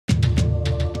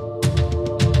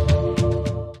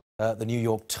the New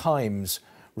York Times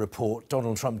report,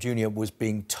 Donald Trump Jr. was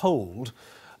being told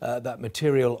that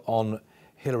material on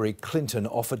Hillary Clinton,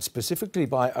 offered specifically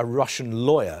by a Russian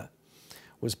lawyer,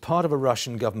 was part of a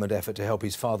Russian government effort to help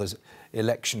his father's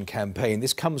election campaign.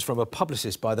 This comes from a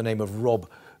publicist by the name of Rob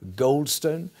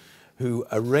Goldstone, who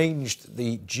arranged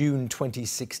the June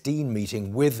 2016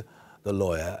 meeting with the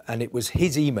lawyer, and it was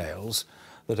his emails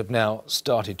that have now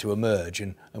started to emerge,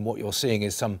 and what you're seeing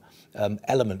is some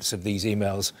elements of these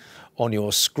emails on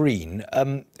your screen.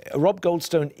 Rob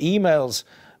Goldstone emails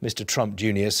Mr. Trump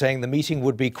Jr. saying the meeting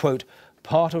would be, quote,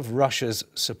 part of Russia's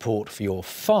support for your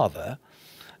father,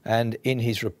 and in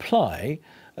his reply,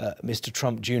 Mr.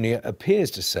 Trump Jr. appears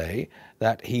to say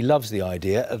that he loves the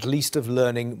idea, at least of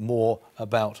learning more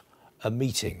about a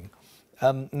meeting.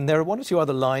 There are one or two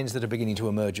other lines that are beginning to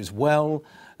emerge as well.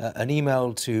 An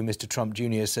email to Mr. Trump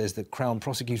Jr. says that Crown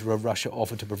Prosecutor of Russia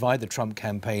offered to provide the Trump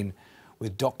campaign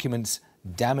with documents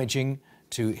damaging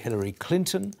to Hillary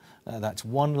Clinton. That's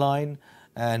one line.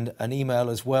 And an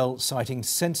email as well citing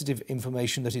sensitive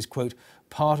information that is, quote,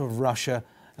 part of Russia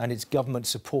and its government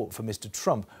support for Mr.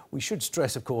 Trump. We should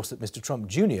stress, of course, that Mr. Trump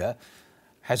Jr.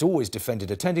 has always defended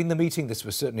attending the meeting. This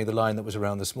was certainly the line that was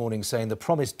around this morning, saying the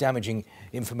promised damaging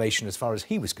information, as far as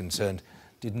he was concerned,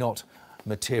 did not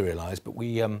materialise. But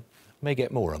we may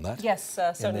get more on that. Yes,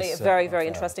 certainly a very, very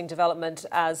interesting development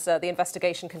as the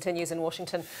investigation continues in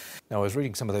Washington. Now, I was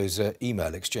reading some of those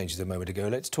email exchanges a moment ago.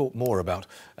 Let's talk more about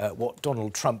what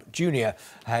Donald Trump Jr.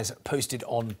 has posted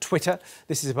on Twitter.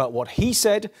 This is about what he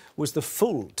said was the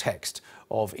full text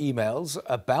of emails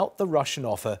about the Russian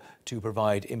offer to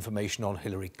provide information on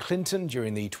Hillary Clinton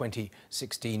during the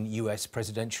 2016 US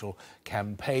presidential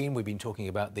campaign. We've been talking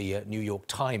about the New York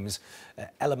Times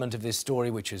element of this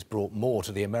story, which has brought more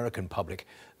to the American public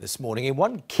this morning. In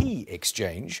one key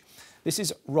exchange, this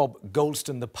is Rob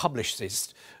Goldstone, the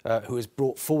publicist, who has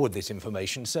brought forward this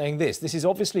information, saying this is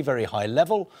obviously very high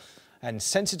level and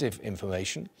sensitive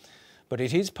information, but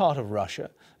it is part of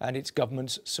Russia and its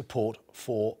government's support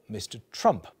for Mr.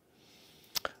 Trump.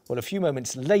 Well, a few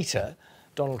moments later,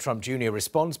 Donald Trump Jr.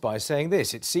 responds by saying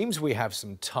this: it seems we have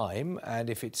some time, and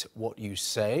if it's what you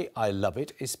say, I love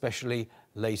it, especially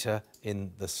later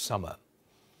in the summer.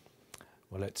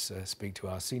 Well, let's speak to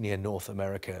our senior North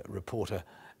America reporter,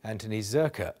 Anthony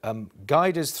Zerka.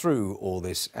 Guide us through all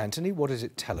this, Anthony. What does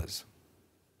it tell us?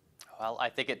 Well, I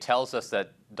think it tells us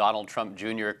that Donald Trump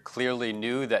Jr. clearly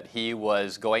knew that he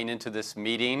was going into this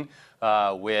meeting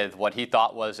with what he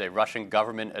thought was a Russian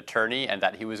government attorney, and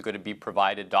that he was going to be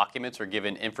provided documents or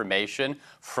given information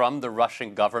from the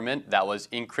Russian government that was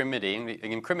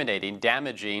incriminating,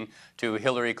 damaging to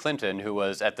Hillary Clinton, who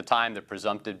was at the time the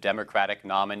presumptive Democratic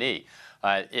nominee.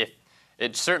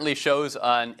 It certainly shows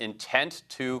an intent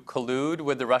to collude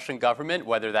with the Russian government.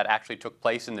 Whether that actually took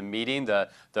place in the meeting, the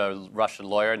Russian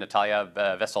lawyer Natalia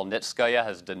Veselnitskaya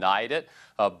has denied it.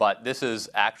 But this is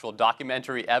actual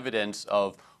documentary evidence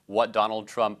of what Donald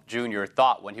Trump Jr.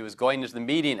 thought when he was going into the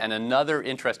meeting. And another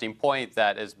interesting point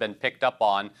that has been picked up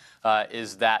on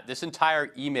is that this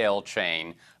entire email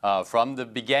chain from the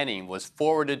beginning was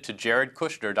forwarded to Jared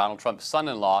Kushner, Donald Trump's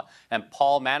son-in-law, and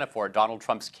Paul Manafort, Donald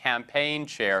Trump's campaign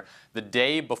chair, the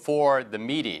day before the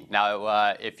meeting.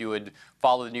 Now, if you would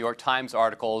follow the New York Times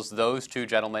articles, those two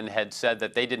gentlemen had said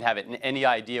that they didn't have any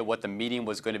idea what the meeting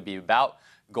was going to be about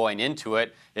going into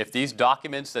it. If these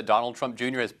documents that Donald Trump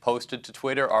Jr. has posted to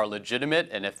Twitter are legitimate,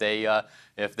 and if they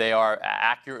are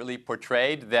accurately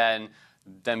portrayed, then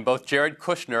both Jared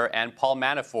Kushner and Paul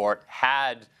Manafort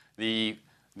had the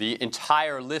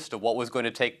entire list of what was going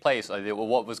to take place,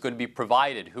 what was going to be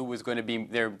provided, who was going to be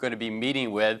they're going to be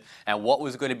meeting with, and what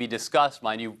was going to be discussed,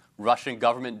 mind you, Russian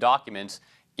government documents,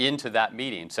 into that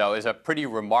meeting. So it's a pretty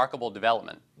remarkable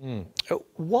development.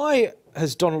 Why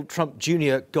has Donald Trump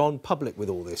Jr. gone public with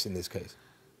all this in this case?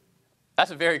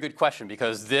 That's a very good question,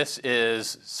 because this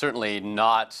is certainly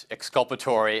not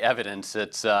exculpatory evidence.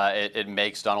 It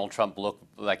makes Donald Trump look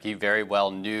like he very well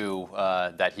knew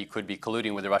that he could be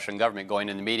colluding with the Russian government going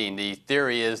in the meeting. The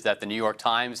theory is that the New York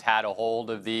Times had a hold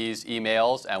of these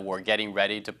emails and were getting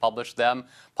ready to publish them.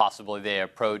 Possibly they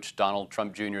approached Donald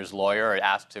Trump Jr.'s lawyer and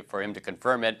asked for him to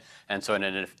confirm it. And so in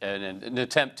an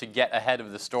attempt to get ahead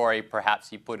of the story, perhaps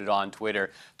he put it on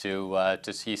Twitter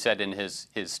he said in his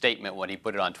statement when he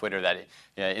put it on Twitter that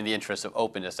in the interest of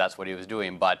openness, that's what he was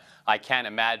doing. But I can't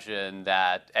imagine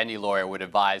that any lawyer would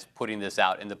advise putting this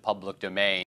out in the public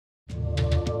domain.